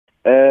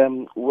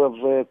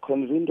We've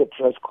convened a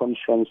press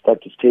conference that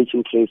is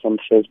taking place on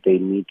Thursday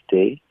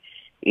midday,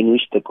 in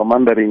which the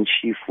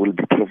Commander-in-Chief will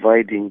be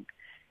providing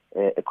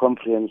a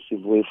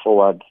comprehensive way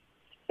forward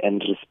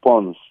and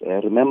response.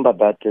 Remember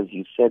that, as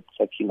you said,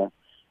 Sakina,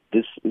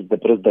 this is the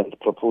President's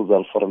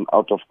proposal for an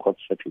out-of-court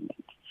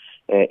settlement.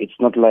 It's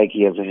not like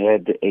he has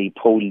had a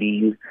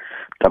Pauline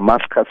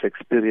Damascus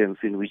experience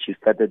in which he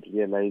started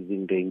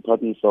realizing the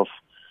importance of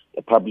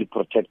the public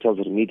protector's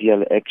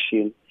remedial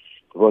action,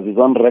 because he's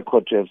on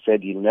record to have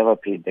said he'll never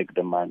pay back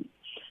the money.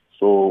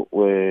 So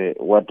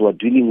what we're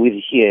dealing with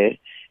here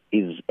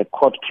is a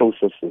court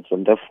processes,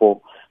 and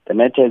therefore the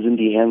matter is in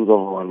the hands of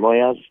our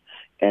lawyers,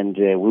 and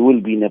we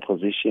will be in a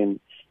position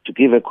to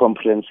give a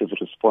comprehensive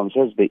response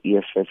as the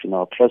EFF in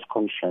our press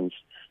conference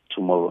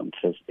tomorrow on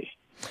Thursday.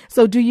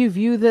 So do you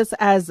view this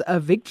as a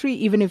victory,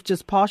 even if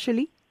just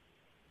partially?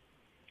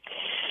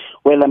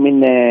 Well, I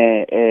mean,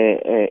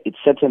 it's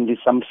certainly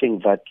something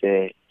that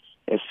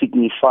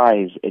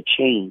signifies a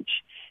change.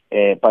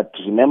 But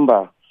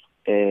remember,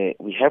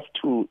 we have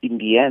to, in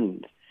the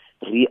end,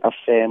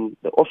 reaffirm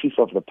the Office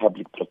of the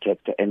Public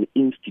Protector, an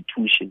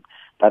institution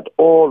that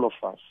all of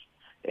us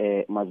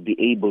must be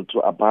able to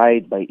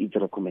abide by its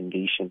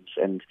recommendations.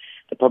 And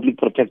the Public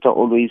Protector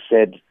always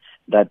said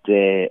that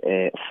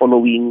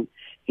following,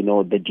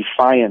 the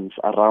defiance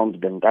around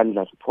the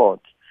Nkandla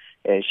report,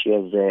 she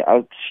has,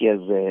 as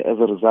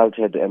a result,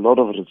 had a lot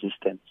of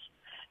resistance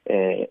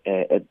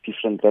at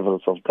different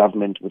levels of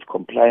government with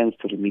compliance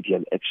to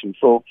remedial action.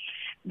 So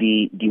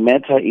the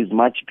matter is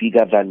much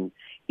bigger than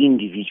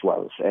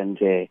individuals, and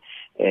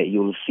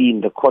you'll see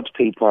in the court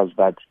papers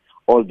that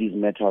all these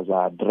matters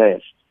are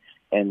addressed.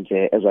 And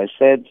as I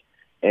said,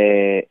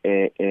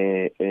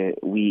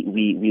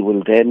 we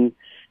will then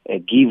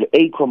give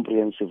a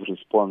comprehensive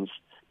response,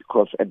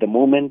 because at the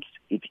moment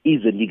it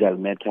is a legal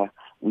matter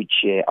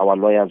which our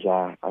lawyers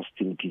are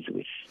still busy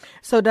with.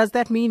 So does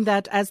that mean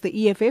that as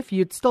the EFF,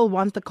 you'd still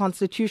want the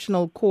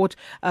Constitutional Court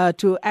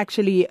to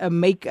actually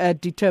make a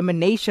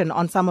determination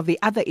on some of the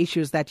other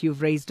issues that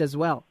you've raised as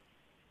well?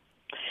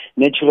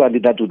 Naturally,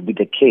 that would be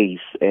the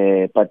case.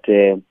 But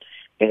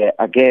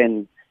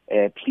again,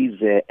 please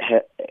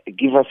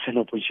give us an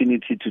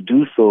opportunity to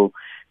do so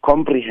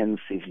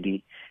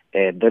comprehensively.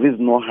 There is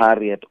no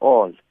hurry at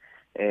all.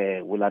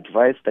 We'll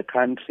advise the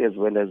country as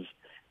well as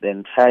the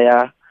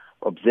entire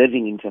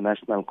observing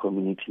international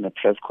community in a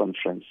press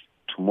conference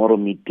tomorrow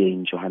midday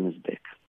in Johannesburg.